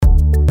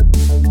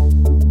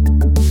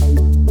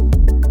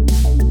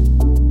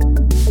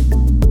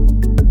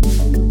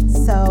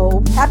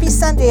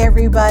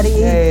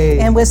everybody. Hey.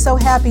 And we're so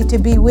happy to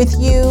be with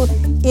you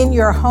in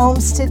your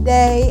homes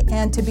today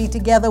and to be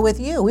together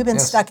with you. We've been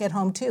stuck at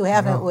home too,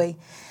 haven't we?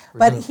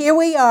 But here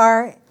we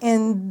are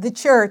in the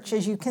church,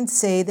 as you can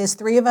see. There's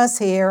three of us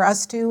here,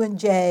 us two and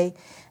Jay.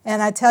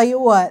 And I tell you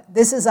what,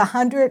 this is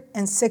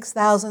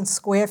 106,000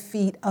 square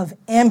feet of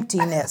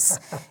emptiness.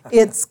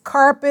 It's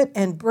carpet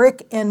and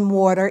brick and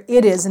mortar.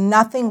 It is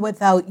nothing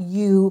without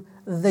you,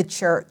 the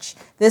church.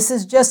 This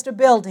is just a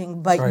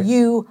building, but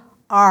you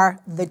are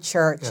the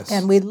church. Yes.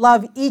 And we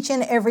love each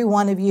and every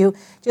one of you.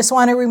 Just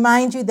want to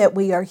remind you that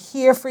we are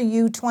here for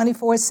you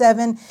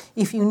 24/7.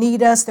 If you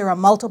need us, there are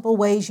multiple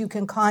ways you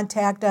can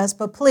contact us.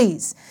 But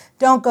please,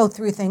 don't go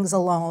through things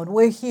alone.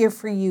 We're here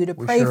for you, to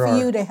pray for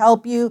you, to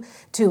help you,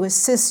 to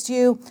assist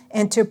you,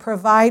 and to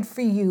provide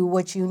for you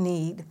what you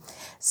need.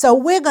 So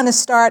we're going to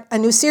start a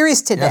new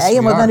series today,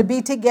 and we're going to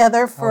be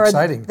together for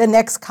the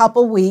next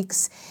couple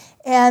weeks.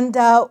 And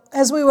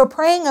as we were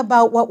praying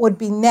about what would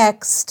be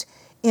next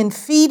in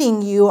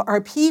feeding you, our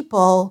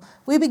people,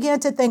 we began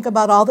to think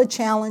about all the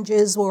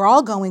challenges we're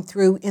all going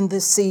through in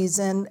this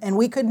season, and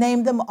we could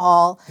name them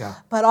all.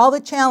 But all the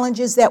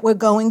challenges that we're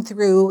going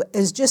through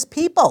is just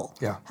people,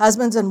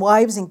 husbands and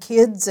wives and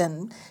kids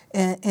and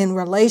in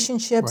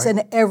relationships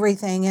and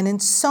everything. And in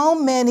so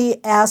many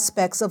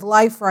aspects of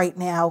life right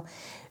now,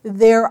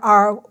 there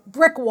are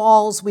brick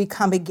walls we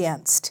come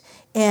against.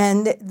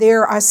 And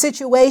there are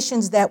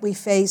situations that we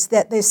face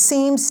that there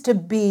seems to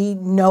be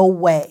no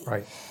way.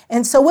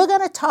 And so we're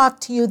going to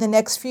talk to you the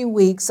next few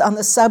weeks on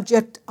the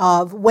subject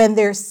of when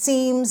there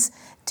seems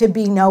to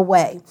be no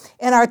way.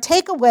 And our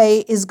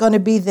takeaway is going to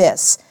be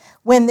this: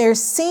 when there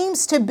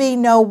seems to be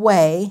no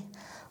way,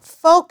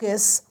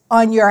 focus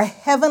on your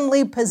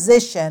heavenly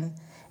position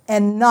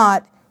and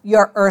not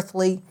your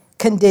earthly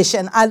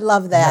condition. I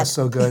love that. That's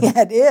so good.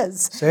 Yeah, it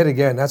is. Say it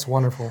again. That's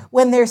wonderful.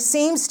 When there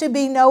seems to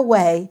be no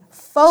way,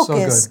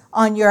 focus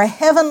on your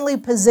heavenly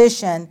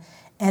position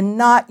and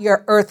not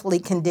your earthly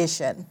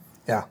condition.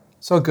 Yeah,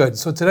 so good.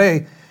 So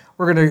today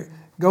we're going to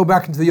go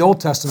back into the Old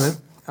Testament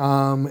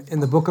in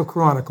the book of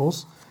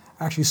Chronicles,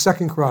 actually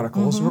 2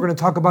 Chronicles. We're going to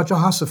talk about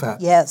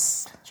Jehoshaphat.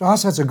 Yes.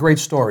 Jehoshaphat's a great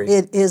story.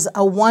 It is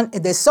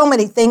there's so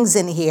many things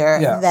in here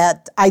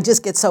that I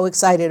just get so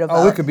excited about.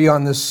 Oh, we could be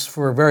on this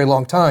for a very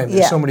long time.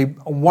 There's so many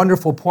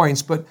wonderful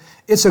points, but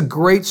it's a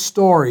great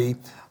story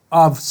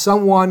of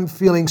someone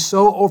feeling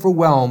so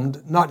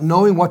overwhelmed, not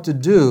knowing what to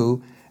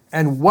do,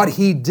 and what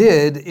he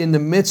did in the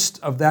midst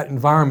of that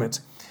environment.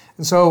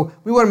 And so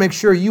we want to make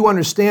sure you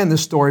understand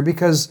this story,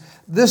 because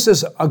this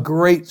is a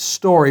great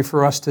story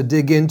for us to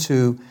dig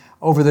into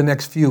over the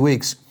next few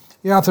weeks.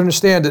 You have to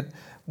understand that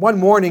one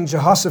morning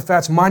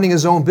Jehoshaphat's minding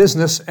his own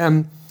business,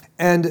 and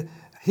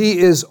he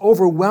is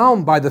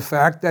overwhelmed by the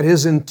fact that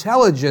his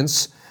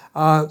intelligence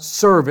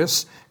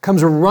service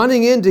comes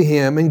running into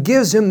him and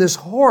gives him this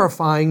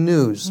horrifying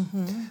news.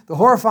 The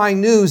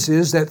horrifying news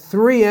is that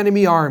 3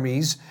 enemy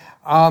armies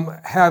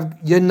have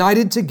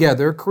united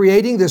together,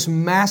 creating this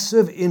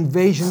massive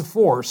invasion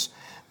force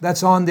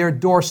that's on their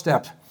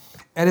doorstep.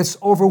 And it's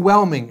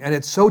overwhelming, and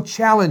it's so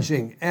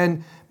challenging.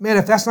 And man,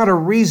 if that's not a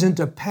reason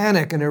to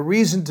panic and a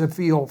reason to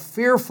feel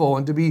fearful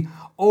and to be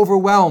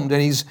overwhelmed,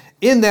 and he's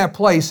in that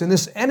place, and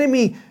this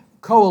enemy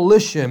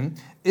coalition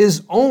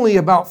is only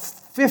about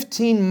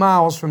 15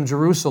 miles from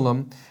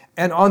Jerusalem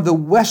and on the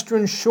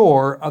western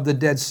shore of the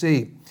Dead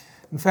Sea.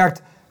 In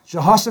fact,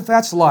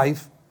 Jehoshaphat's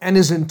life and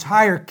his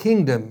entire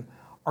kingdom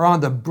are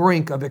on the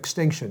brink of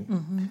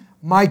extinction.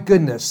 My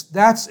goodness,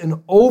 that's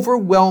an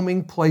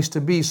overwhelming place to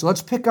be. So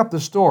let's pick up the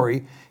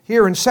story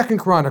here in 2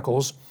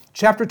 Chronicles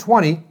chapter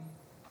 20,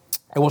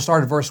 and we'll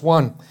start at verse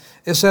 1.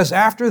 It says,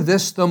 "After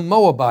this the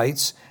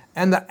Moabites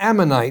and the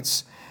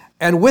Ammonites,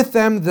 and with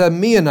them the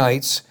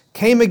Meunites,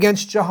 came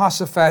against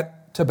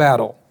Jehoshaphat to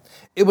battle.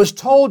 It was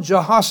told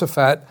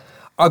Jehoshaphat,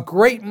 'A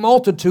great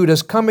multitude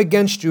has come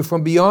against you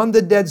from beyond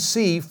the Dead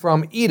Sea,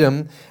 from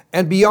Edom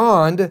and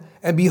beyond,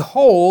 and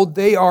behold,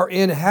 they are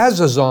in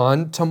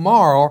Hazazon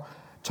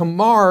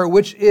Tamar,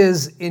 which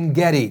is En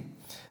Gedi.'"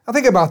 Now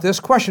think about this.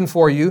 Question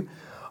for you.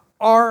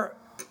 Are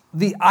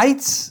the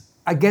ites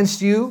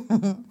against you?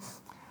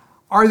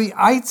 Are the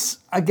ites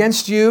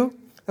against you?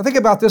 Now think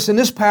about this. In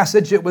this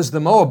passage, it was the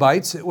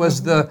Moabites, it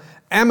was the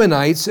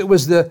Ammonites, it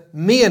was the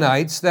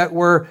Meunites that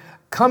were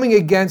coming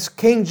against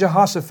King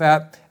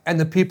Jehoshaphat and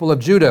the people of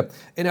Judah.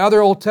 In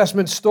other Old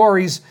Testament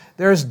stories,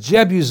 there's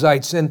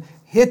Jebusites and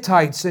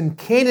Hittites and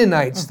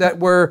Canaanites that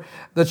were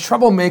the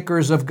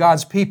troublemakers of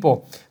God's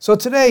people. So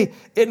today,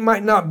 it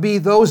might not be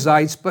those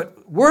ites, but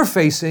we're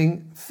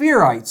facing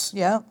fearites,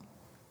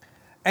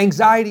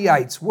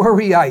 anxietyites,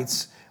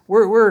 worryites.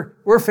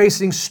 We're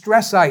facing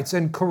stressites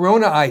and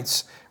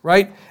coronaites,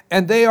 right?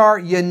 And they are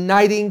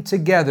uniting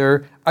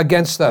together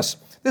against us.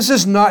 This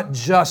is not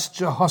just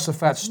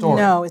Jehoshaphat's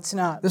story. No, it's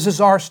not. This is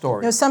our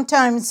story. You know,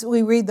 sometimes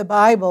we read the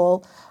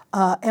Bible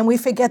and we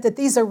forget that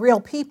these are real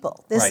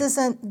people. This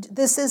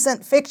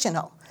isn't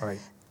fictional.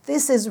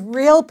 This is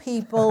real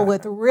people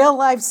with real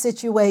life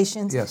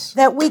situations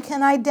that we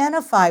can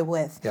identify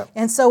with.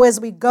 And so as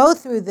we go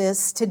through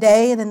this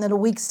today and in the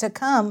weeks to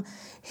come,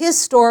 his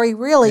story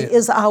really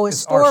is our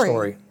story. Our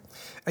story.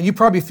 And you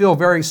probably feel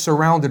very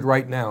surrounded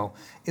right now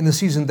in the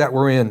season that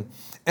we're in.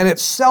 And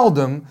it's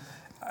seldom,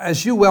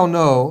 as you well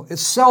know,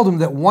 it's seldom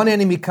that one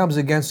enemy comes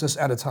against us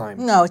at a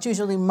time. No, it's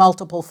usually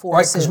multiple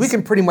forces. Right, because we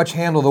can pretty much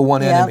handle the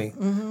one enemy.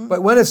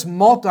 But when it's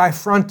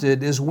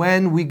multi-fronted is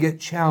when we get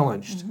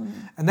challenged.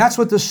 And that's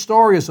what this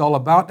story is all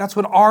about. That's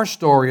what our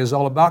story is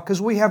all about,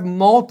 because we have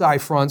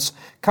multi-fronts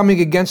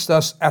coming against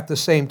us at the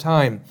same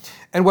time.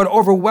 And what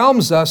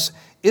overwhelms us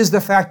is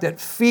the fact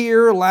that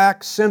fear,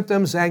 lack,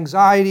 symptoms,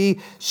 anxiety,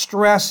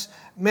 stress,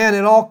 man,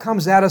 it all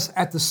comes at us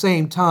at the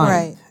same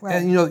time. Right.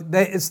 And,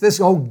 it's this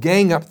whole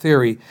gang-up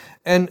theory.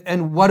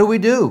 And what do we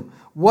do?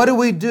 What do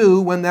we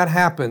do when that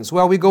happens?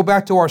 Well, we go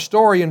back to our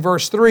story in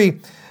verse 3.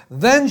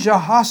 Then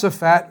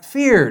Jehoshaphat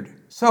feared.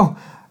 So,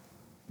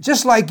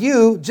 just like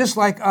you, just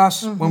like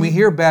us, when we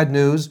hear bad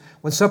news,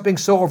 when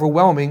something's so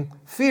overwhelming,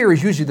 fear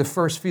is usually the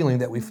first feeling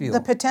that we feel.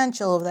 The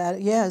potential of that,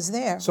 is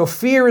there. So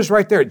fear is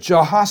right there.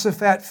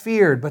 Jehoshaphat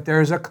feared, but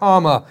there's a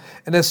comma.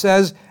 And it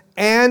says,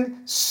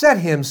 and set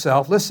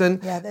himself, listen,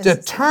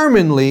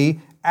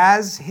 determinedly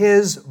as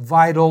his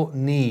vital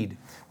need.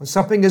 When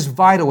something is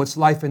vital, it's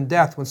life and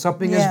death. When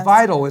something is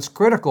vital, it's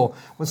critical.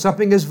 When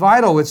something is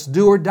vital, it's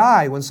do or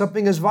die. When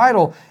something is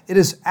vital, it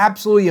is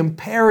absolutely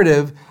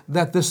imperative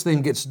that this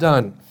thing gets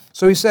done.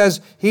 So he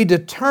says, he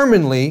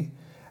determinedly,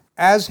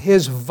 as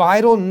his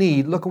vital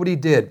need, look at what he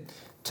did.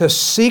 To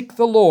seek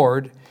the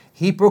Lord,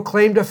 he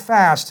proclaimed a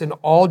fast in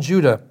all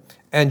Judah.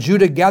 And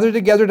Judah gathered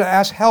together to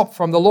ask help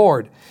from the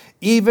Lord.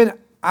 Even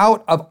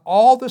out of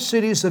all the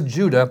cities of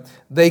Judah,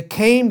 they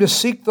came to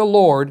seek the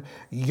Lord,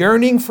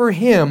 yearning for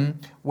him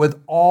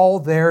with all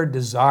their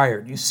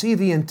desire. You see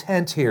the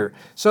intent here.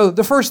 So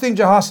the first thing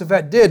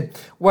Jehoshaphat did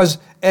was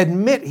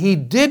admit he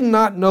did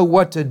not know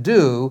what to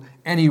do,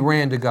 and he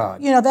ran to God.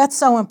 That's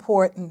so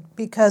important,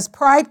 because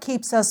pride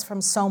keeps us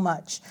from so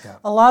much.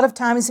 A lot of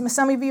times,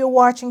 some of you are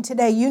watching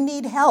today, you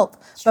need help,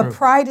 but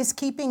pride is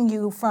keeping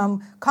you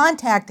from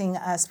contacting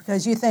us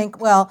because you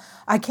think, well,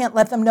 I can't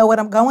let them know what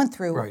I'm going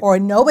through, or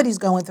nobody's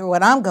going through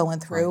what I'm going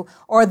through,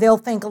 or they'll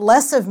think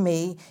less of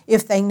me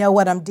if they know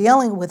what I'm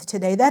dealing with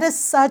today. That is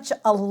such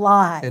a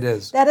lie. It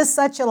is. That is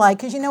such a lie,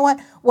 because you know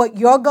what? What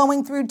you're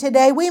going through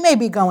today, we may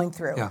be going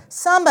through.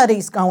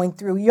 Somebody's going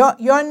through.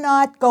 You're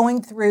not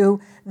going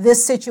through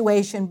this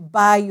situation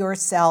by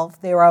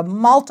yourself. There are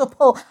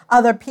multiple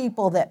other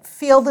people that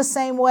feel the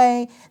same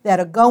way, that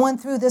are going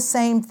through the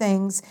same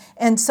things.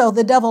 And so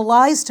the devil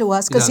lies to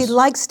us because he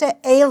likes to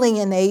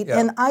alienate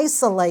and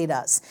isolate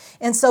us.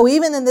 And so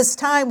even in this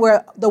time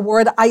where the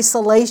word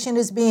isolation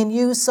is being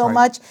used so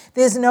much,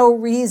 there's no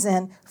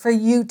reason for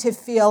you to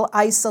feel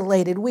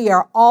isolated. We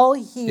are all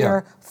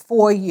here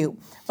for you.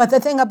 But the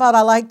thing about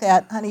I like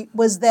that, honey,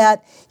 was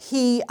that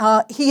he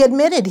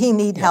admitted he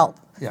needed help.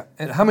 Yeah,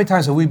 and how many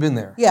times have we been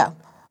there? Yeah.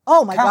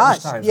 Oh my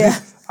Countless gosh. Times. Yeah.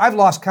 I've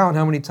lost count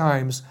how many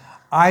times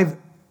I've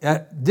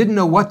didn't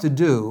know what to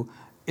do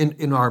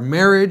in our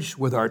marriage,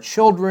 with our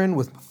children,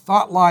 with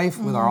thought life,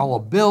 with all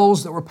the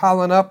bills that were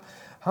piling up.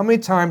 How many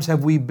times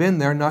have we been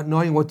there not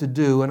knowing what to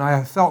do? And I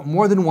have felt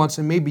more than once,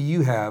 and maybe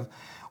you have,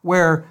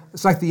 where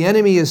it's like the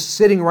enemy is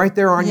sitting right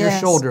there on your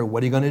shoulder.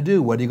 What are you going to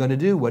do? What are you going to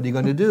do? What are you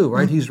going to do?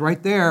 Right? He's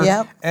right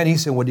there. And he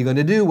said, what are you going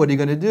to do? What are you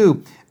going to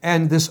do?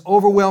 And this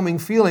overwhelming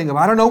feeling of,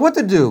 I don't know what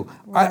to do.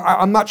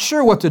 I'm not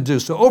sure what to do.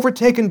 So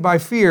overtaken by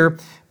fear,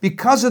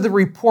 because of the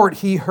report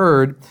he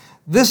heard,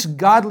 this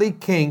godly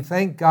king,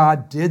 thank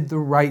God, did the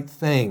right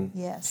thing.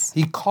 Yes.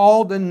 He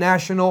called a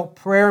national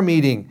prayer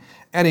meeting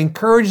and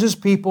encouraged his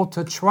people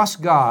to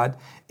trust God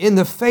in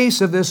the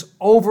face of this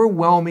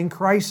overwhelming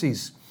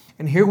crisis.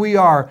 And here we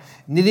are,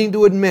 needing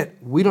to admit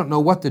we don't know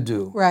what to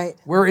do. Right.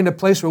 We're in a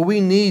place where we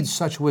need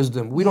such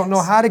wisdom. We don't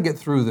know how to get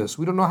through this.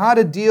 We don't know how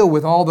to deal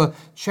with all the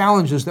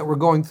challenges that we're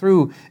going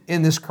through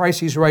in this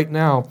crisis right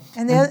now.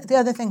 And the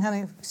other thing,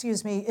 honey,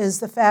 is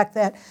the fact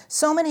that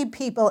so many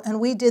people, and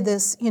we did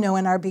this, in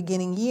our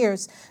beginning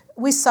years,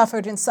 we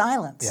suffered in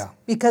silence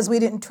because we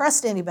didn't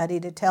trust anybody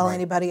to tell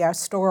anybody our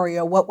story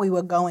or what we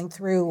were going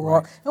through,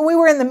 and we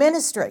were in the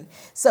ministry.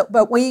 So,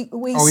 but we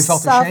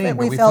felt ashamed.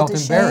 We felt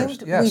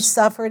embarrassed. Yes. We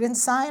suffered in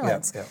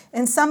silence,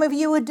 and some of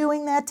you are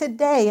doing that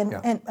today.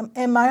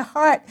 And my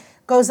heart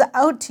goes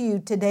out to you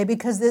today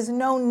because there's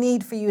no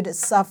need for you to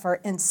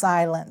suffer in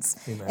silence.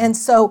 Amen. And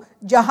so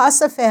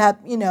Jehoshaphat,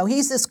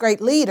 he's this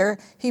great leader.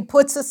 He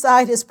puts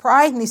aside his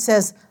pride and he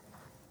says,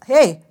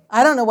 "Hey,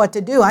 I don't know what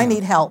to do. I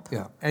need help."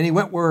 Yeah, and he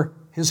went where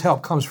his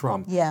help comes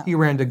from. Yeah. He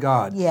ran to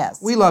God.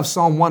 Yes. We love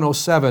Psalm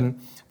 107,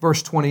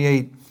 verse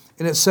 28,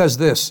 and it says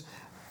this,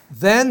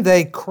 "Then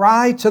they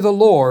cry to the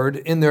Lord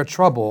in their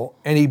trouble,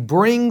 and he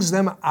brings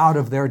them out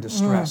of their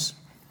distress."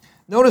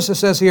 Notice it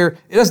says here,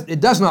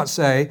 it does not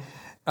say,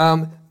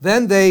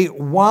 then they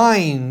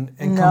whine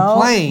and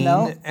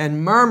complain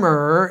and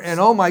murmur, and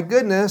oh my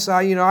goodness,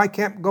 I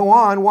can't go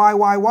on,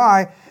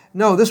 why?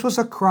 No, this was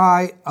a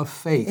cry of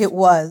faith. It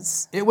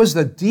was. It was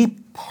the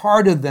deep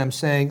part of them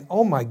saying,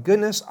 oh my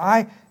goodness,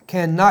 I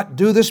cannot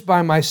do this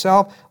by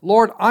myself.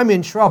 Lord, I'm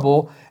in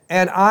trouble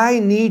and I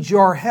need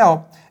your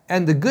help.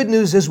 And the good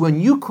news is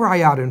when you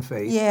cry out in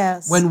faith,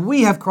 yes. when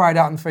we have cried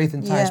out in faith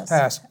in times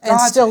past, and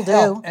God's still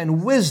help do.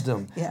 and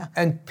wisdom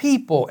and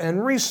people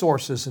and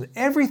resources and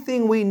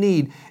everything we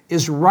need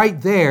is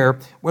right there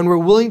when we're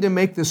willing to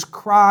make this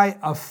cry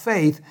of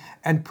faith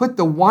and put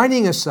the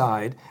whining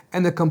aside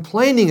and the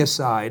complaining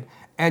aside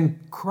and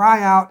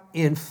cry out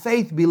in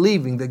faith,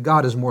 believing that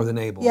God is more than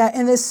able. Yeah,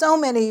 and there's so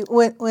many,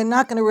 we're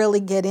not going to really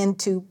get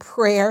into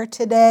prayer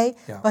today,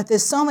 but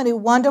there's so many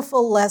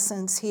wonderful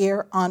lessons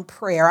here on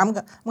prayer. I'm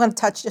going to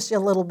touch just a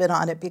little bit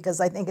on it because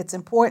I think it's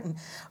important.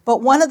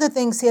 But one of the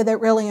things here that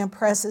really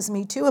impresses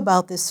me too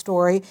about this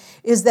story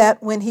is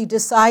that when he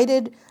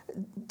decided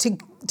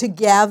to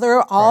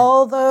gather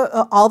all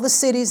the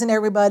cities and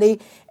everybody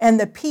and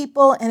the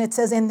people, and it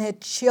says, and their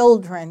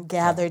children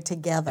gathered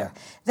together.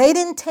 They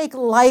didn't take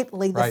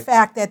lightly the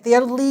fact that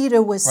their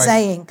leader was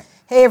saying,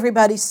 hey,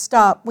 everybody,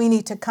 stop. We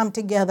need to come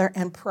together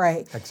and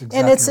pray. That's exactly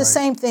and it's the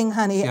same thing,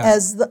 honey,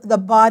 as the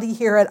body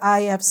here at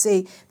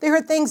IFC. There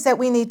are things that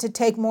we need to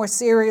take more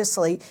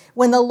seriously.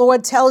 When the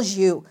Lord tells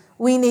you,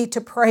 we need to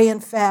pray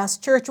and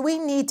fast. Church, we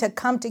need to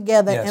come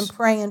together and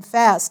pray and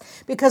fast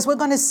because we're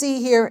going to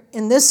see here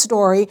in this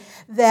story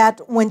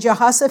that when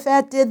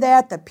Jehoshaphat did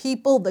that, the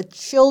people, the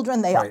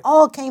children, they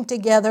all came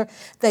together.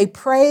 They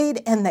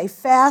prayed and they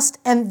fast.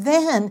 And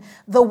then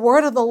the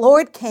word of the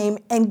Lord came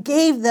and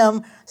gave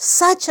them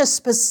such a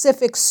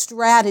specific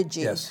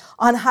strategy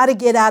on how to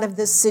get out of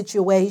this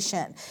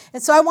situation.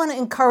 And so I want to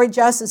encourage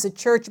us as a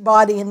church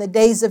body in the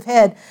days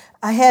ahead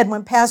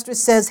when pastor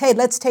says, hey,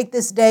 let's take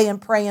this day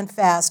and pray and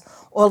fast,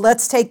 or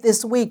let's take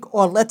this week,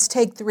 or let's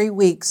take 3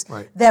 weeks,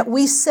 that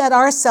we set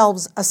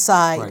ourselves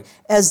aside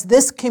as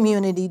this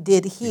community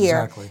did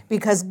here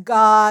because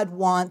God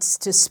wants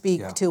to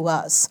speak to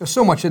us. There's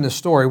so much in this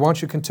story. Why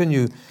don't you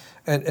continue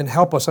and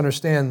help us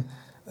understand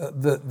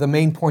the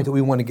main point that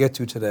we want to get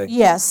to today?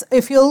 Yes.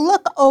 If you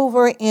look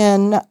over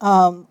in,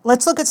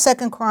 let's look at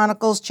 2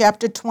 Chronicles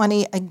chapter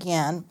 20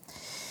 again.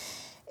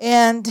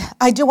 And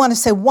I do want to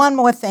say one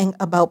more thing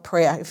about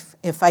prayer,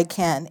 if I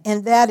can,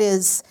 and that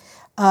is,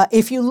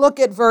 if you look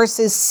at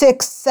verses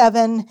 6,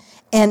 7,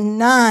 and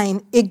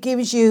 9, it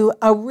gives you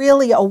a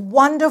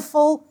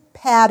wonderful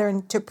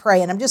pattern to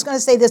pray. And I'm just going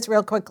to say this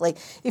real quickly.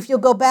 If you'll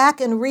go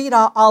back and read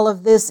all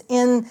of this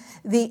in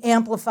the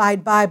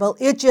Amplified Bible,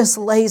 it just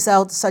lays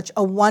out such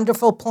a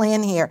wonderful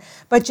plan here.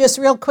 But just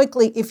real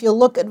quickly, if you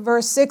look at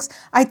verse 6,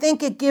 I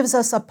think it gives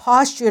us a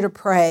posture to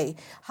pray,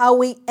 how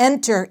we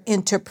enter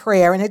into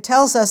prayer. And it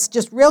tells us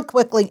just real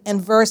quickly in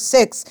verse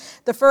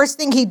 6, the first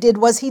thing he did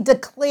was he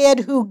declared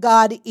who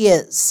God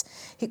is.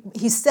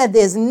 He said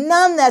there's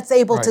none that's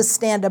able to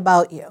stand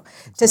about you,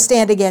 to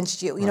stand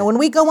against you. You know, when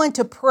we go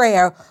into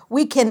prayer,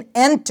 we can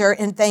enter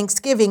in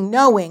thanksgiving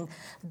knowing,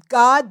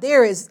 God,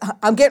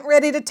 I'm getting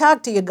ready to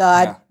talk to you,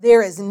 God. Yeah.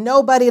 There is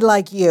nobody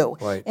like you.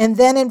 Right. And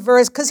then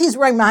because he's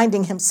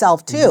reminding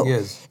himself too. He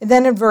is. And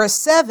then in verse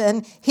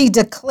 7, he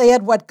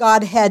declared what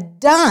God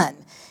had done.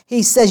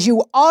 He says,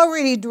 you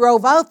already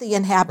drove out the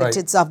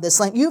inhabitants of this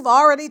land. You've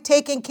already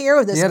taken care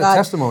of this, God. He had a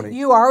testimony.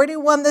 You already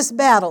won this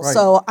battle. Right.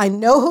 So I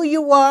know who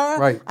you are.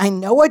 Right. I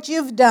know what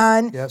you've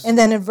done. Yes. And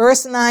then in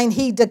verse 9,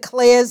 he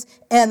declares,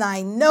 and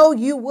I know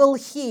you will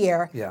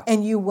hear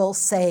and you will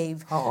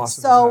save. How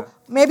awesome so is that?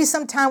 Maybe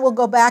sometime we'll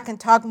go back and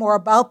talk more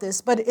about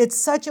this, but it's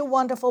such a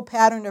wonderful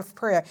pattern of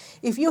prayer.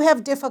 If you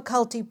have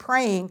difficulty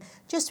praying,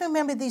 just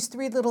remember these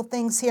 3 little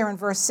things here in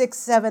verse 6,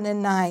 7,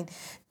 and 9.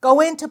 Go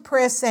into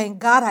prayer saying,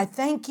 God, I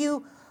thank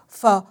you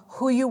for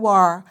who you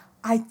are.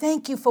 I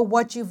thank you for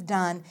what you've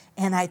done,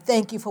 and I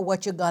thank you for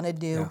what you're going to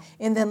do. Yeah.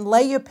 And then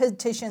lay your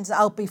petitions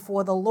out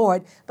before the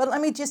Lord. But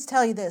let me just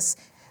tell you this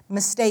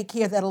mistake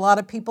here that a lot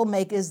of people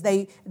make is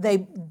they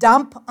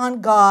dump on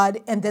God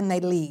and then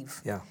they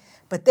leave. Yeah.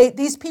 But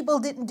these people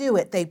didn't do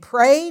it. They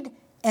prayed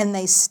and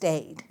they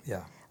stayed.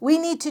 Yeah. We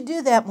need to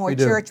do that more,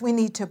 church. We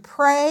need to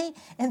pray,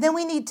 and then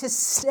we need to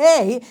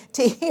stay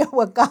to hear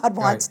what God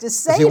wants to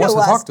say to us. He wants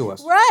to talk to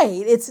us.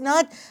 Right. It's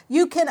not,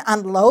 you can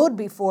unload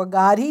before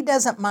God. He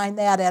doesn't mind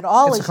that at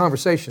all. It's a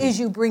conversation. As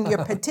you bring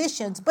your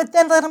petitions, but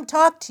then let him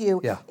talk to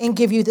you and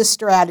give you the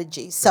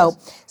strategy. So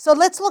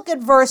let's look at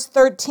verse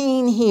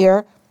 13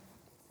 here.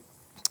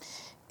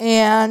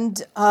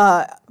 And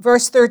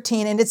verse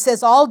 13, and it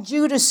says, all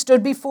Judah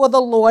stood before the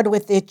Lord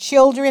with their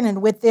children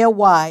and with their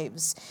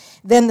wives.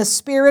 Then the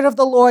Spirit of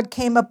the Lord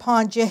came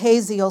upon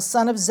Jehaziel,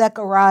 son of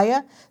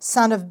Zechariah,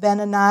 son of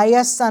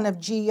Benaniah, son of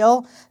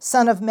Jeiel,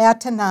 son of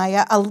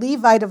Mattaniah, a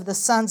Levite of the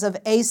sons of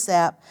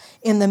Asaph,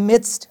 in the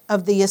midst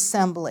of the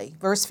assembly.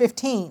 Verse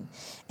 15.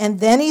 And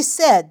then he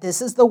said,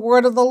 this is the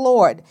word of the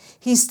Lord.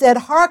 He said,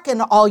 hearken,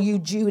 all you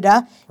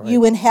Judah,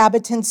 you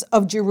inhabitants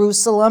of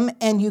Jerusalem,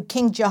 and you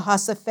King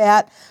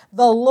Jehoshaphat.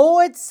 The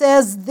Lord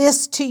says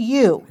this to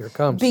you. Here it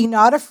comes. Be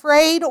not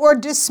afraid or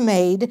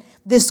dismayed,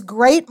 this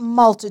great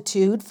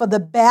multitude, for the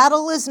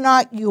battle is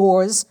not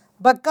yours,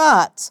 but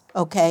God's.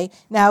 Okay,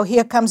 now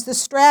here comes the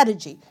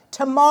strategy.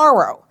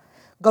 Tomorrow,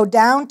 go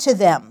down to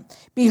them.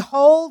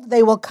 Behold,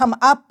 they will come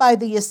up by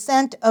the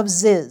ascent of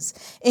Ziz,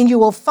 and you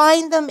will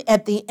find them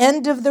at the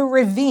end of the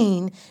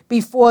ravine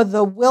before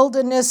the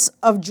wilderness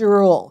of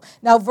Jeruel.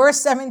 Now,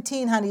 verse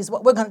 17, honey, is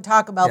what we're going to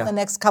talk about the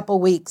next couple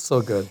weeks.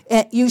 So good.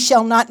 And you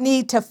shall not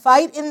need to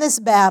fight in this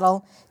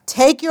battle.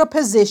 Take your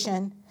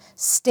position,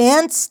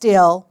 stand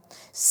still,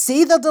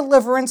 see the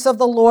deliverance of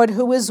the Lord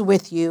who is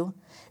with you.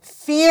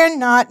 Fear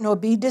not, nor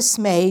be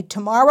dismayed.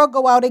 Tomorrow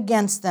go out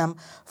against them,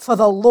 for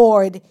the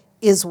Lord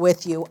is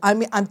with you.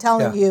 I'm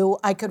telling you,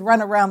 I could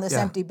run around this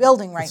empty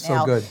building right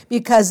now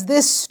because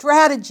this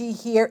strategy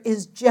here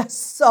is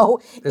just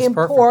so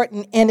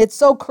important and it's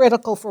so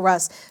critical for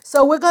us.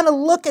 So we're going to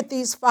look at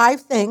these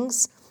 5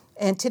 things,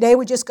 and today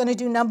we're just going to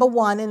do number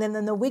 1, and then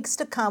in the weeks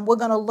to come, we're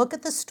going to look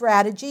at the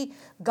strategy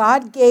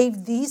God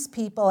gave these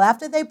people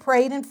after they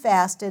prayed and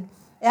fasted,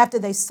 after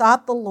they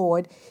sought the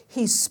Lord.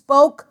 He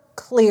spoke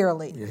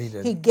clearly. Yeah, he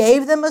did. He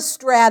gave them a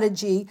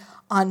strategy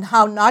on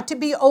how not to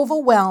be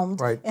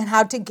overwhelmed and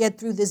how to get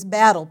through this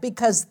battle,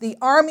 because the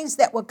armies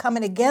that were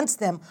coming against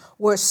them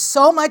were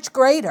so much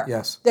greater.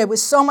 Yes. They were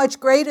so much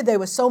greater. They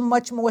were so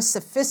much more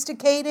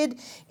sophisticated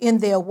in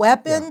their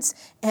weapons,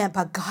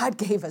 but God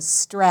gave us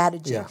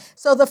strategy. Yeah.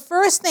 So the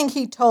first thing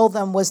he told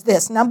them was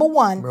this. Number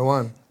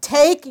one,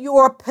 take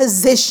your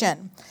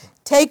position.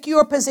 Take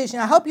your position.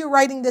 I hope you're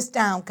writing this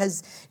down,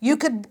 because you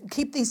could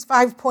keep these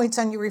 5 points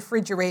on your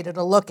refrigerator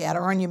to look at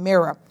or on your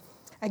mirror.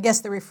 I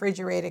guess the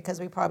refrigerator, because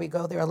we probably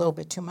go there a little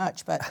bit too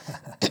much. But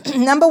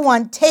number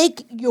 1,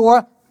 take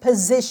your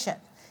position.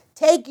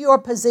 Take your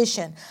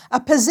position.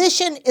 A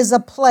position is a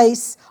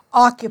place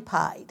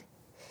occupied.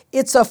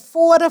 It's a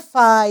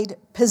fortified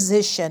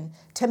position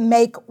to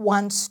make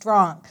one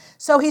strong.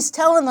 So he's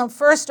telling them,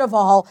 first of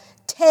all,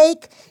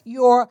 take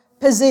your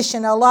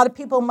position. Now, a lot of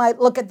people might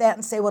look at that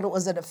and say, well,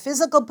 was it a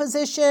physical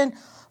position?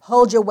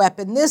 Hold your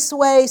weapon this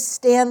way,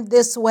 stand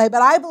this way.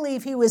 But I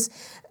believe he was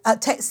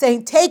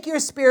saying, take your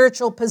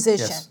spiritual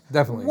position. Yes,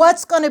 definitely.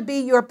 What's going to be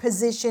your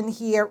position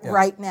here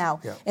right now?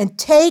 Yeah. And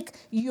take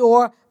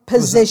your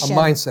position. A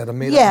mindset, a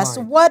made-up Yes,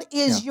 mind. what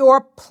is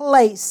your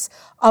place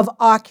of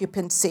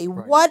occupancy?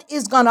 Right. What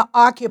is going to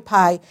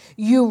occupy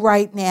you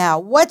right now?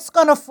 What's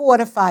going to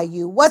fortify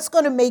you? What's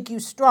going to make you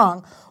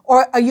strong?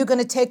 Or are you going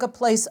to take a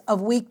place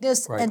of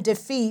weakness and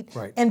defeat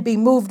and be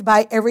moved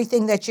by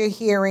everything that you're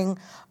hearing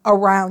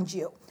around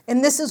you?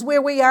 And this is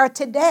where we are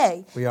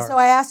today. We are. So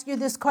I ask you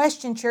this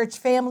question, church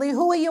family.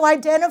 Who are you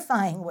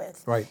identifying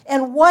with? Right.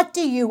 And what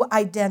do you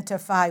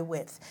identify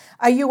with?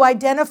 Are you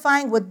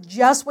identifying with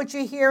just what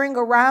you're hearing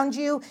around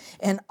you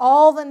and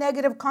all the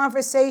negative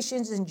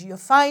conversations, and you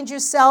find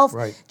yourself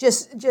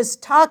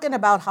just talking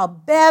about how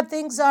bad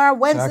things are,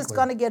 when's this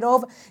going to get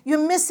over?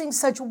 You're missing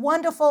such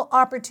wonderful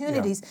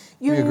opportunities.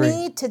 You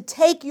need to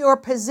take your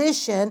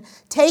position,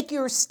 take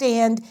your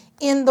stand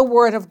in the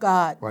Word of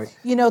God. Right.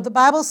 You know, the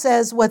Bible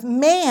says with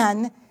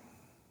man,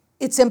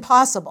 it's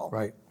impossible.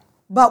 Right.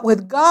 But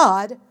with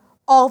God,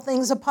 all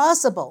things are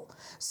possible.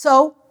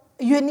 So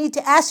you need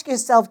to ask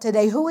yourself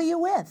today, who are you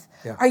with?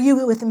 Yeah. Are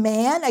you with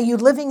man? Are you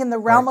living in the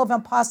realm of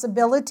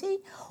impossibility?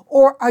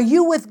 Or are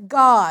you with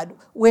God,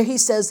 where he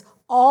says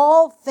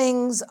all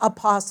things are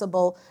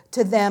possible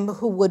to them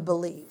who would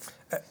believe?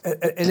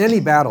 In any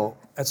battle,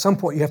 at some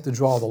point you have to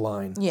draw the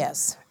line.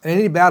 Yes. In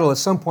any battle, at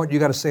some point you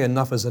got to say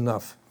enough is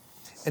enough.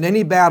 In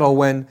any battle,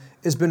 when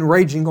it's been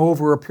raging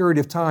over a period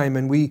of time,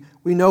 and we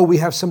know we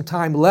have some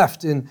time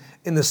left in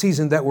the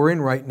season that we're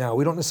in right now,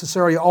 we don't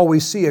necessarily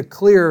always see a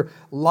clear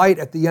light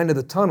at the end of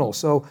the tunnel.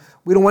 So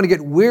we don't want to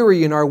get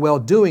weary in our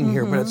well-doing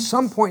here, but at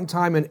some point in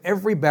time in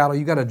every battle,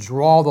 you got to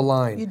draw the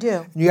line. You do.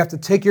 And you have to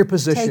take your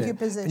position. Take your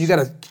position. And you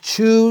got to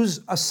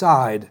choose a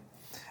side.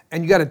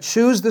 And you got to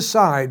choose the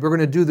side. We're going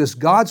to do this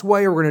God's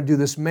way, or we're going to do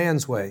this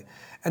man's way.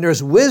 And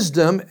there's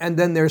wisdom, and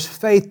then there's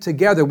faith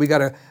together. We got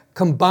to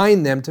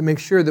combine them to make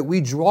sure that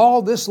we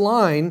draw this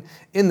line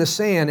in the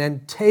sand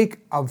and take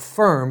a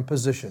firm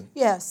position.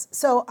 Yes.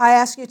 So I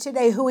ask you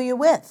today, who are you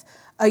with?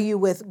 Are you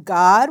with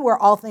God, where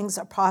all things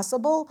are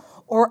possible?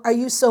 Or are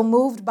you so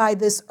moved by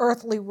this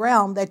earthly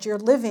realm that you're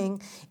living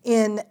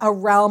in a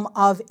realm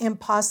of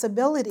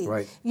impossibility?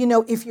 Right. You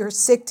know, if you're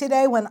sick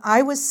today, when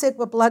I was sick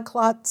with blood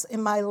clots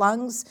in my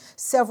lungs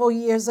several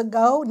years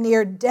ago,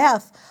 near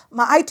death,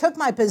 I took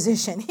my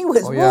position. He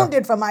was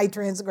wounded for my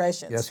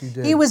transgressions. Yes, he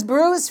did. He was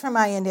bruised for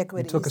my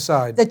iniquities. He took a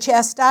side. The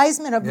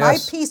chastisement of my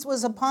peace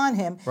was upon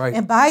him. Right.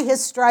 And by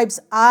his stripes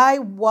I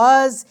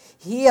was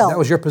healed. That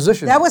was your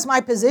position. That was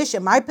my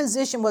position. My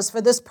position was for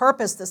this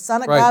purpose. The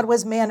Son of God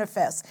was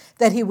manifest,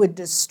 that he would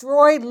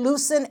destroy,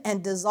 loosen,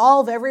 and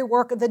dissolve every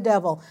work of the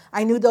devil.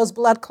 I knew those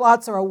blood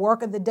clots are a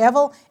work of the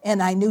devil,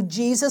 and I knew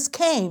Jesus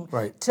came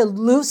to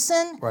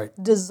loosen,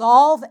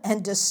 dissolve,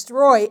 and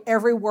destroy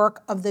every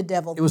work of the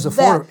devil. It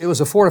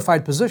was a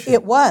fortified position.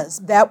 It was.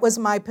 That was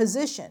my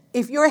position.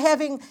 If you're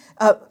having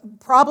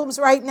problems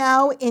right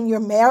now in your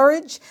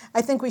marriage,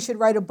 I think we should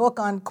write a book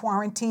on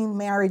quarantine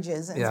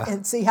marriages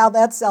and see how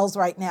that sells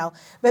right now.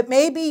 But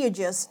maybe you're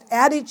just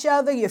at each other,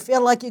 other, you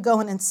feel like you're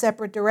going in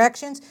separate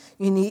directions,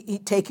 you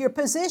take your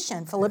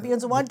position.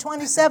 Philippians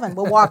 1:27,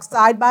 we'll walk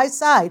side by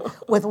side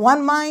with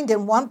one mind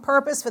and one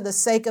purpose for the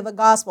sake of the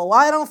gospel. Well,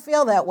 I don't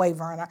feel that way,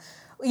 Verna.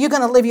 You're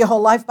going to live your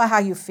whole life by how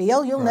you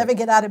feel. You'll never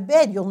get out of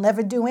bed. You'll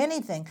never do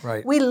anything.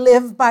 Right. We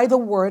live by the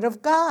word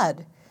of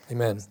God.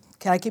 Amen.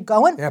 Can I keep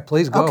going? Yeah,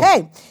 please go.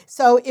 Okay.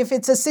 So if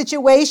it's a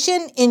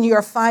situation in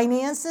your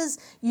finances,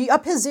 your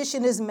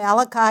position is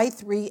Malachi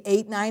 3,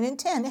 8, 9, and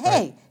 10.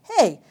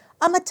 Hey,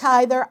 I'm a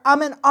tither.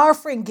 I'm an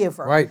offering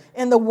giver. Right.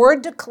 And the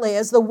word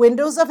declares the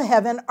windows of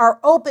heaven are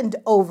opened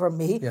over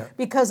me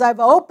because I've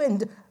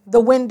opened the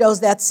windows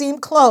that seem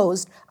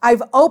closed.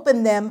 I've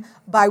opened them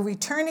by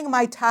returning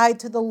my tithe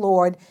to the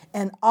Lord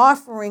and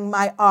offering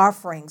my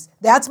offerings.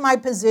 That's my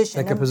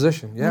position. Take a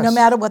position, yes. No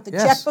matter what the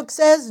checkbook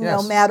says,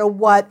 no matter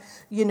what,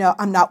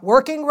 I'm not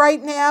working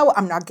right now,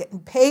 I'm not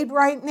getting paid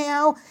right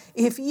now.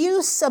 If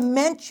you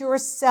cement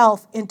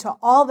yourself into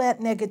all that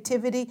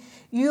negativity,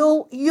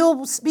 you'll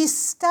be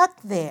stuck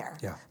there.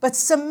 Yeah. But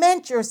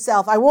cement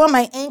yourself. I wore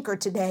my anchor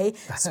today.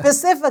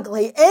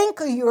 Specifically,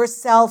 anchor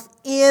yourself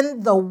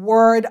in the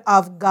Word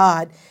of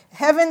God.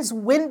 Heaven's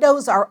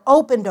windows are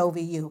opened over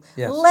you.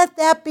 Yes. Let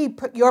that be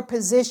your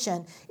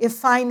position if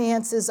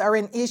finances are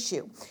an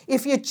issue.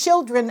 If your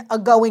children are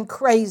going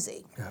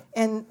crazy,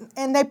 and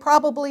they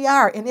probably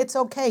are, and it's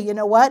okay. You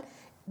know what?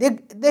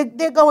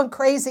 They're going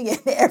crazy in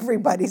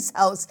everybody's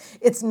house.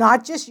 It's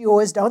not just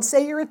yours. Don't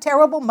say you're a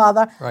terrible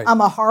mother. Right.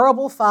 I'm a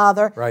horrible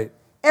father. Right.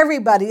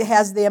 Everybody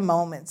has their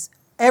moments.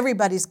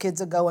 Everybody's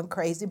kids are going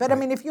crazy. But I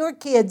mean, if your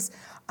kids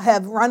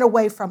have run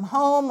away from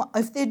home,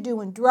 if they're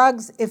doing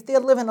drugs, if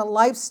they're living a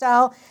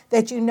lifestyle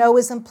that you know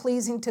isn't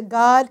pleasing to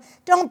God,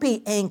 don't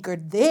be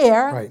anchored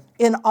there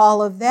in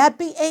all of that.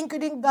 Be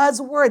anchored in God's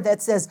word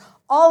that says,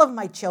 all of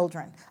my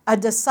children are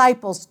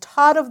disciples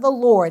taught of the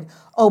Lord,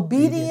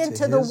 obedient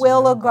to the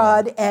will of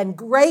God, and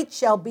great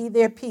shall be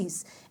their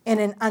peace in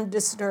an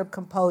undisturbed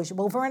composure.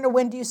 Well, Verna,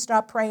 when do you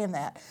stop praying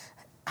that?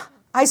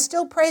 I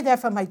still pray that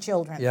for my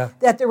children,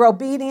 that they're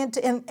obedient,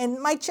 and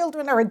my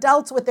children are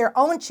adults with their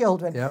own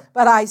children,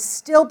 but I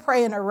still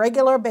pray on a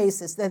regular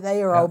basis that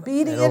they are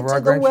obedient to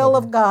the will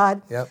of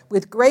God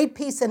with great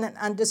peace and an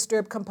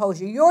undisturbed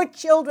composure. Your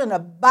children are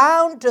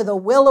bound to the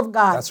will of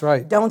God. That's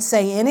right. Don't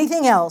say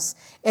anything else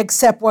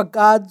except what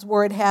God's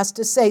word has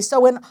to say.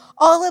 So in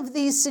all of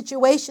these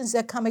situations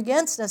that come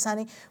against us,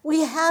 honey,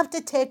 we have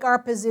to take our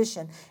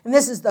position. And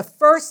this is the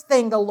first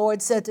thing the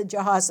Lord said to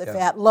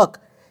Jehoshaphat. Look,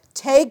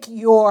 take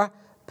your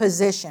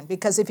position,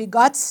 because if he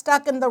got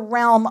stuck in the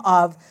realm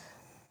of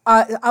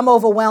I'm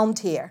overwhelmed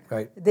here,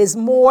 there's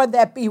more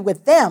that be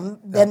with them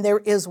than there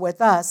is with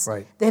us,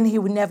 then he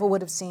never would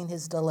have seen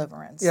his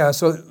deliverance. Yeah,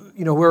 so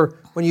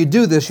when you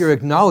do this, you're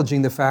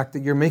acknowledging the fact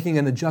that you're making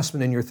an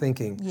adjustment in your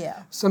thinking.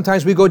 Yeah.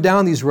 Sometimes we go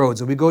down these roads,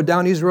 and we go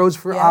down these roads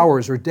for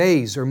hours or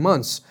days or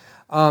months,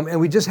 and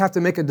we just have to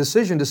make a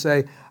decision to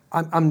say,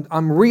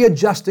 I'm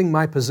readjusting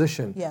my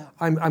position. Yeah.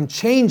 I'm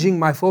changing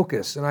my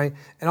focus, and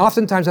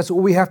oftentimes that's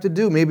what we have to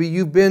do. Maybe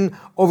you've been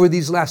over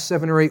these last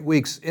 7 or 8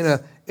 weeks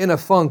in a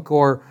funk,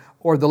 or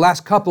the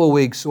last couple of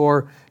weeks,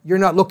 or you're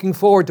not looking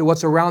forward to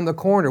what's around the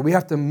corner. We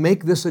have to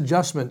make this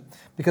adjustment,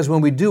 because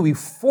when we do, we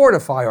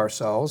fortify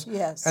ourselves.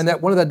 Yes. And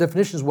that one of the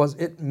definitions was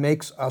it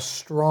makes us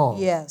strong.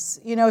 Yes.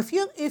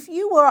 If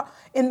you were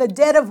in the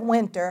dead of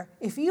winter,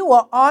 if you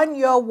were on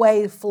your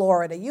way to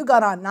Florida, you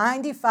got on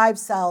 95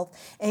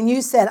 South, and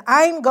you said,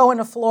 I'm going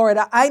to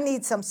Florida. I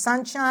need some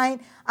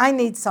sunshine. I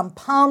need some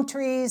palm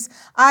trees.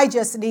 I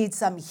just need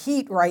some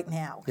heat right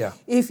now. Yeah.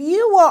 If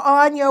you were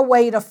on your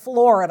way to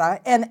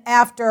Florida, and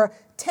after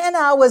 10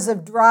 hours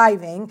of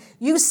driving,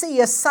 you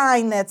see a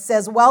sign that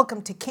says,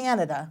 welcome to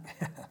Canada.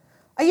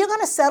 Are you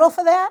going to settle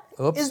for that?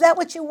 Oops. Is that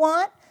what you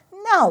want?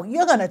 No,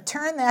 you're going to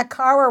turn that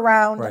car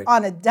around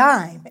on a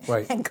dime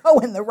and go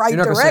in the right direction. You're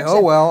not going to say,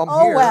 oh, well,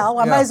 I'm here.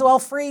 I might as well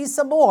freeze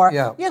some more.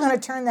 Yeah. You're going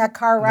to turn that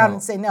car around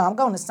and say, no, I'm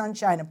going to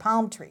sunshine and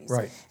palm trees.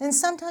 Right. And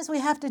sometimes we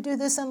have to do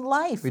this in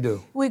life. We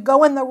do. We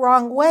go in the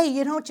wrong way.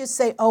 You don't just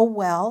say, oh,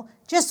 well.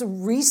 Just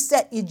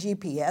reset your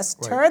GPS,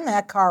 turn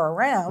that car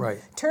around,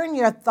 turn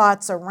your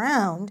thoughts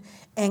around,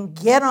 and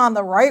get on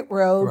the right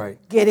road,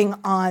 getting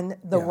on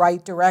the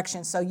right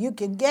direction so you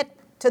can get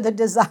to the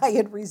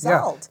desired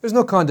result. Yeah. There's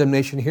no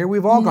condemnation here.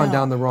 We've all gone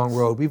down the wrong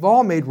road. We've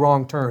all made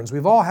wrong turns.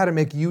 We've all had to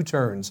make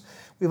U-turns.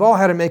 We've all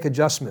had to make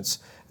adjustments.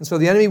 And so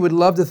the enemy would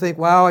love to think,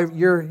 wow,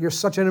 you're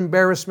such an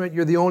embarrassment.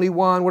 You're the only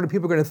one. What are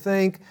people going to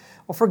think?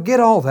 Well, forget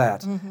all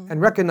that and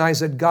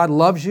recognize that God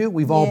loves you.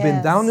 We've all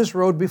been down this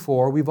road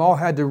before. We've all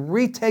had to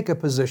retake a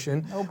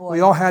position. Oh, boy. We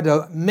all had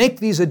to make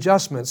these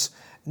adjustments.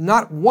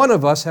 Not one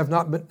of us have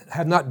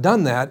not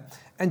done that.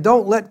 And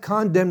don't let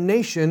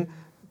condemnation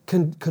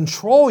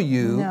control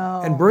you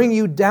and bring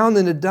you down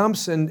in the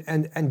dumps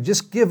and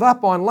just give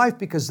up on life,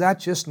 because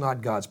that's just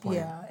not God's plan.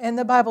 Yeah, and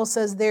the Bible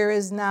says there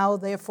is now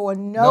therefore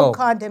no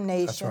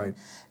condemnation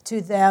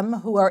to them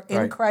who are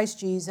in Christ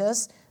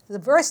Jesus. The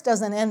verse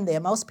doesn't end there.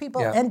 Most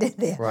people end it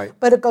there. Right.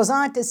 But it goes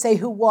on to say,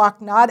 who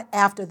walk not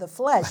after the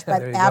flesh,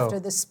 but after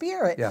the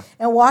Spirit. Yeah.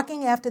 And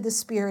walking after the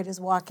Spirit is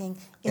walking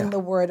in the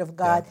Word of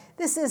God.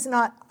 This is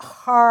not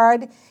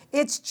hard.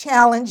 It's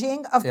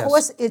challenging. Of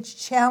course, it's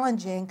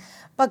challenging.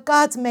 But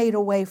God's made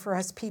a way for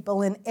us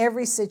people in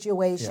every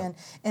situation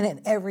and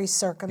in every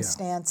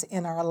circumstance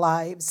in our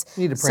lives.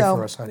 You need to pray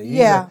for us, honey.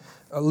 You need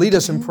to, lead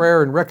us in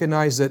prayer and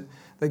recognize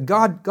that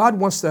God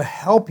wants to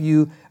help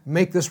you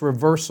make this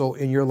reversal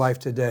in your life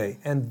today.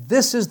 And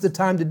this is the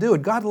time to do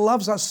it. God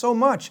loves us so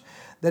much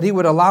that He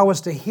would allow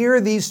us to hear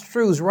these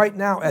truths right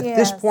now at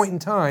this point in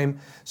time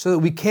so that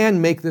we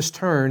can make this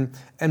turn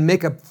and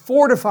make a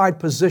fortified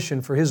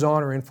position for His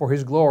honor and for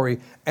His glory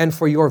and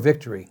for your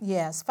victory.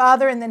 Yes.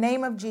 Father, in the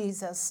name of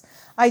Jesus,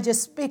 I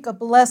just speak a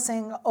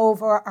blessing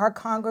over our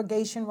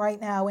congregation right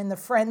now and the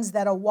friends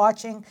that are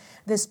watching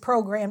this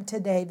program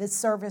today, this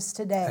service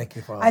today. Thank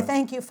you, Father. I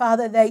thank you,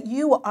 Father, that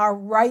you are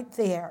right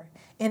there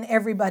in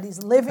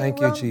everybody's living room,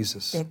 Thank you,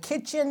 Jesus. their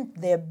kitchen,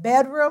 their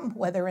bedroom,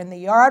 whether in the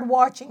yard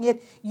watching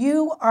it,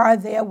 you are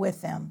there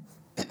with them.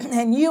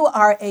 And you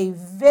are a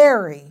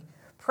very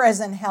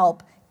present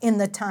help in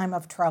the time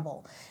of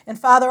trouble. And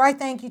Father, I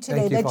thank you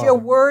today that your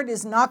word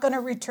is not going to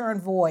return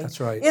void. That's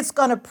right. It's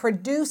going to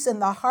produce in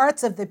the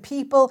hearts of the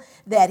people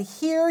that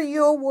hear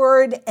your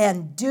word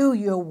and do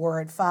your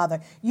word, Father.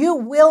 You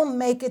will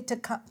make it to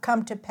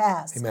come to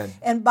pass. Amen.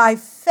 And by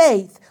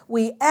faith,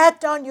 we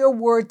act on your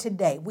word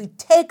today. We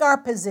take our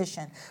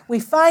position. We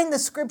find the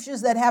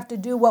scriptures that have to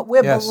do what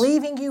we're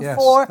believing you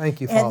for.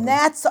 Thank you, Father. And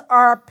that's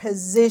our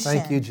position.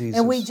 Thank you, Jesus.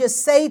 And we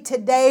just say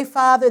today,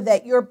 Father,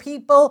 that your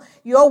people,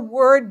 your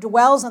word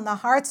dwells in the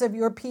hearts of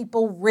your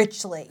people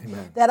richly.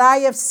 Amen. That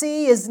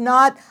IFC is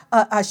not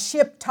a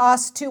ship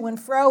tossed to and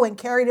fro and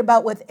carried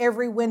about with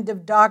every wind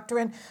of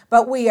doctrine,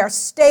 but we are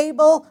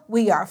stable,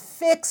 we are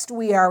fixed,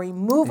 we are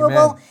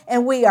immovable,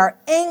 and we are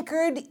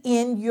anchored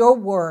in your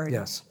word.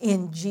 Yes.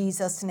 In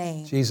Jesus'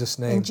 name. Jesus'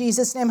 name. In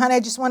Jesus' name. Honey,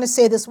 I just want to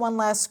say this one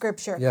last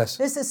scripture. Yes.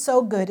 This is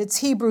so good. It's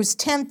Hebrews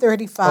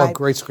 10:35. Oh,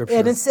 great scripture.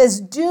 And it says,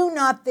 do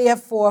not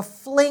therefore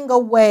fling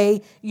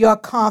away your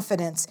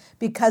confidence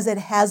because it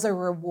has a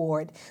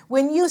reward.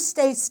 When you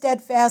stay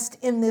steadfast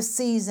in this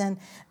season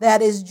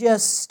that is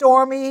just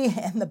stormy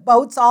and the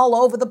boat's all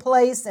over the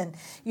place and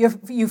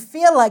you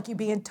feel like you're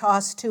being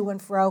tossed to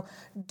and fro,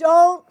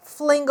 don't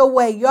fling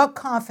away your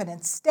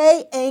confidence.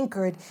 Stay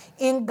anchored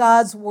in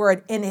God's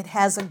word, and it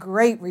has a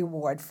great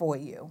reward for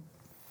you.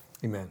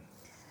 Amen.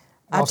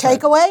 Our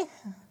takeaway?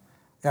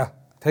 Yeah,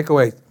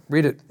 takeaway.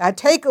 Read it. Our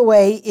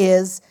takeaway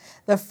is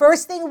the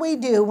first thing we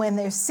do when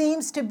there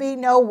seems to be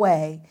no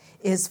way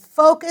is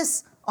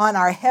focus on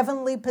our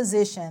heavenly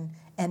position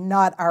and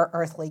not our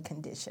earthly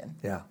condition.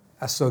 Yeah,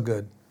 that's so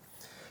good.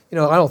 You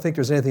know, I don't think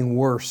there's anything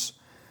worse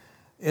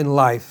in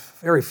life,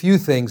 very few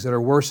things that are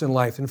worse in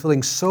life than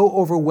feeling so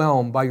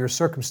overwhelmed by your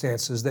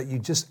circumstances that you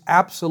just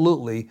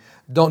absolutely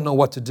don't know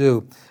what to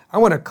do. I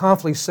want to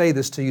confidently say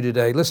this to you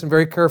today. Listen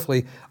very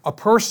carefully. A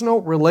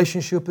personal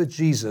relationship with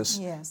Jesus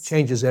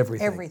changes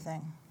everything.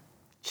 Everything.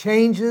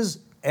 Changes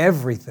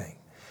everything.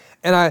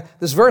 And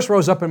this verse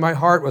rose up in my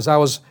heart as I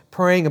was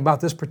praying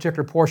about this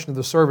particular portion of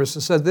the service.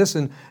 It said this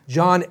in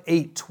John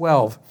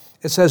 8:12.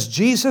 It says,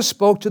 Jesus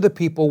spoke to the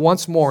people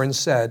once more and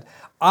said,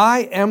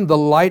 I am the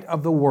light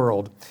of the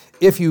world.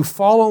 If you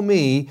follow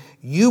me,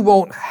 you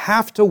won't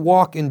have to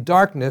walk in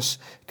darkness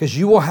because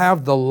you will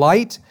have the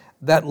light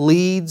that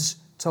leads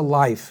to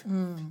life.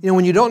 You know,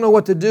 when you don't know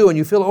what to do and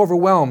you feel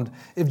overwhelmed,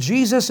 if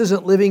Jesus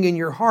isn't living in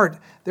your heart,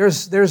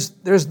 there's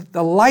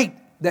the light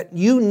that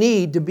you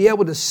need to be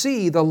able to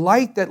see, the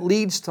light that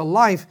leads to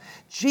life.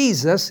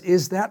 Jesus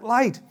is that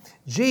light.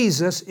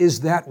 Jesus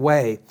is that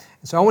way.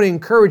 And so I want to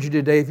encourage you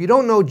today, if you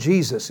don't know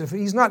Jesus, if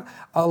He's not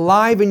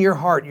alive in your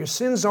heart, your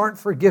sins aren't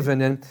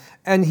forgiven,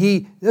 and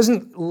He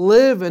doesn't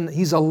live and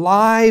He's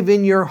alive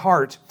in your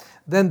heart,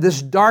 then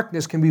this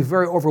darkness can be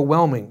very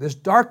overwhelming. This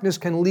darkness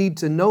can lead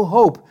to no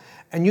hope.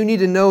 And you need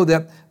to know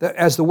that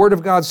as the Word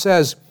of God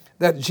says,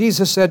 that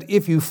Jesus said,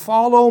 if you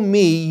follow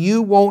me,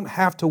 you won't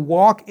have to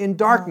walk in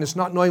darkness,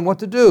 not knowing what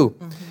to do,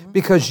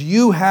 because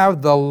you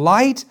have the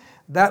light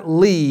that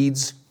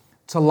leads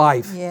to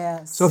life.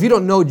 Yes. So if you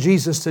don't know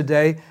Jesus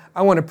today,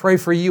 I want to pray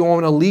for you. I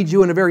want to lead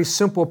you in a very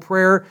simple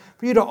prayer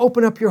for you to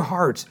open up your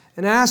heart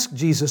and ask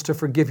Jesus to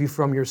forgive you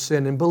from your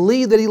sin and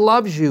believe that He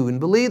loves you and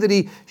believe that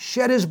He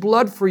shed His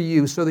blood for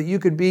you so that you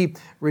could be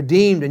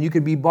redeemed and you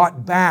could be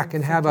bought back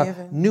and have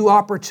a new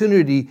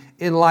opportunity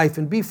in life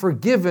and be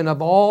forgiven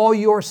of all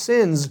your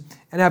sins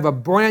and have a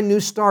brand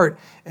new start.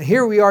 And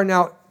here we are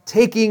now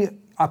taking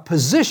a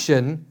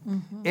position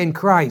in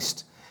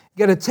Christ.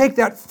 You got to take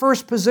that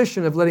first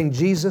position of letting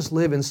Jesus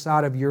live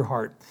inside of your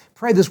heart.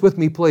 Pray this with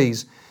me,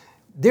 please.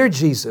 Dear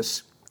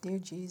Jesus,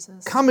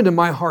 come into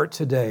my heart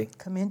today.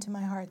 Come into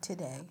my heart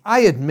today. I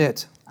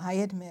admit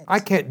I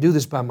can't do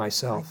this by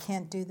myself. I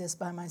can't do this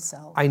by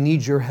myself. I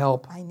need your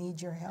help. I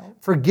need your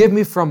help. Forgive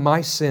me from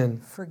my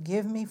sin.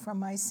 Forgive me from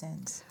my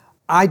sins.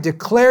 I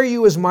declare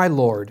you as my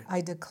Lord,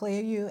 I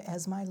declare you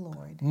as my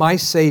Lord, my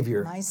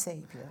Savior. my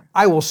Savior.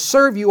 I will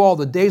serve you all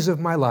the days of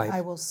my life.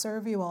 I will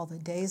serve you all the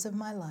days of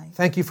my life.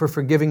 Thank you for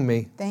forgiving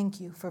me. Thank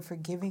you for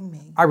forgiving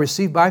me. I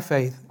receive by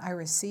faith I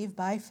receive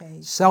by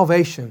faith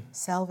salvation,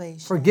 salvation,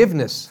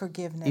 forgiveness,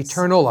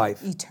 eternal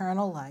life.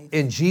 eternal life.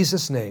 In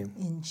Jesus' name,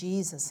 In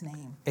Jesus'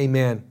 name.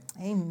 amen.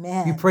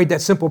 Amen. You prayed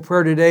that simple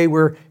prayer today.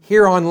 We're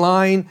here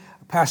online.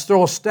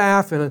 Pastoral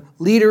staff and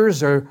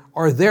leaders are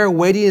there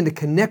waiting to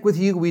connect with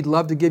you. We'd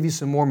love to give you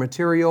some more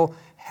material,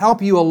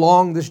 help you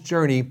along this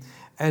journey.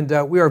 And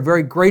we are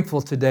very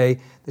grateful today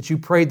that you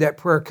prayed that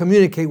prayer.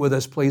 Communicate with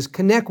us, please.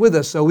 Connect with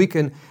us so we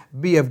can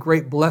be of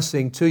great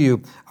blessing to you.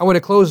 I want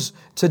to close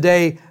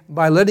today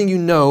by letting you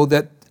know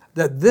that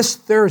this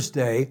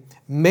Thursday,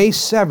 May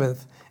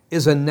 7th,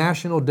 is a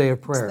National Day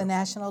of Prayer. It's the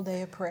National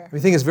Day of Prayer. We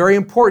think it's very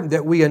important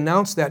that we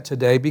announce that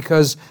today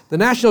because the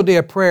National Day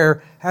of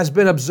Prayer has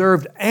been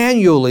observed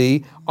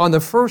annually on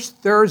the first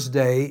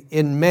Thursday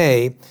in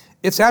May.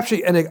 It's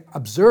actually an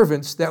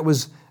observance that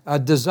was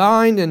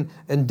designed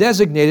and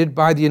designated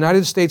by the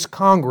United States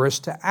Congress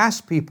to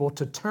ask people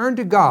to turn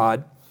to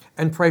God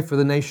and pray for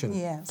the nation.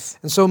 Yes.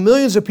 And so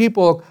millions of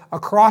people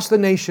across the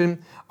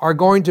nation are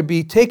going to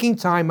be taking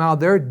time out of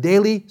their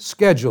daily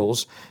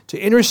schedules to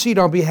intercede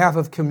on behalf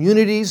of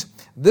communities,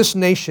 this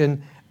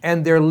nation,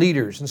 and their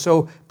leaders. And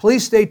so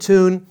please stay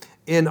tuned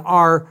in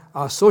our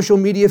social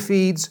media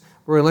feeds.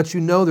 We're going to let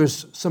you know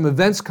there's some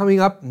events coming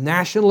up,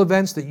 national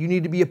events that you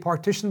need to be a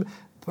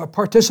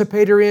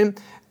participator in,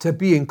 to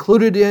be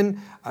included in,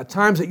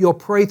 times that you'll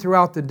pray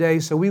throughout the day.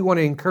 So we want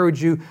to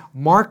encourage you,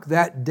 mark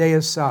that day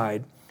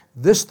aside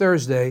this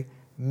Thursday,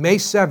 May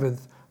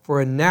 7th, for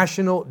a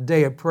National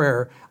Day of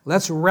Prayer.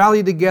 Let's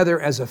rally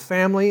together as a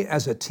family,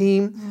 as a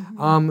team,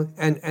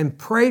 and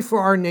pray for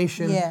our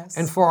nation Yes.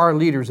 and for our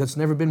leaders. It's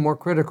never been more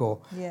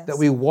critical Yes. that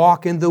we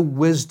walk in the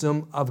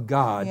wisdom of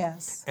God.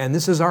 Yes. And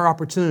this is our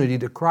opportunity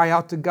to cry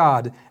out to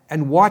God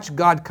and watch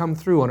God come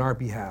through on our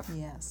behalf.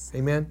 Yes.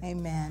 Amen?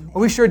 Amen.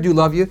 Well, we sure do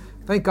love you.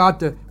 Thank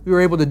God that we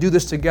were able to do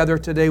this together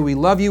today. We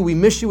love you. We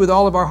miss you with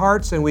all of our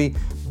hearts, and we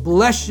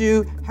bless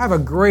you. Have a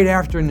great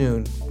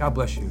afternoon. God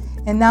bless you.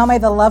 And now may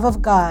the love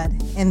of God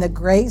and the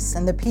grace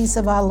and the peace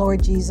of our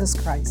Lord Jesus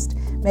Christ,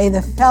 may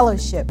the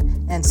fellowship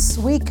and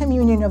sweet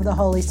communion of the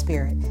Holy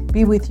Spirit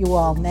be with you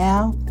all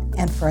now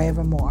and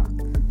forevermore.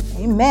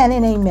 Amen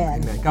and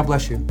amen. Amen. God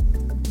bless you.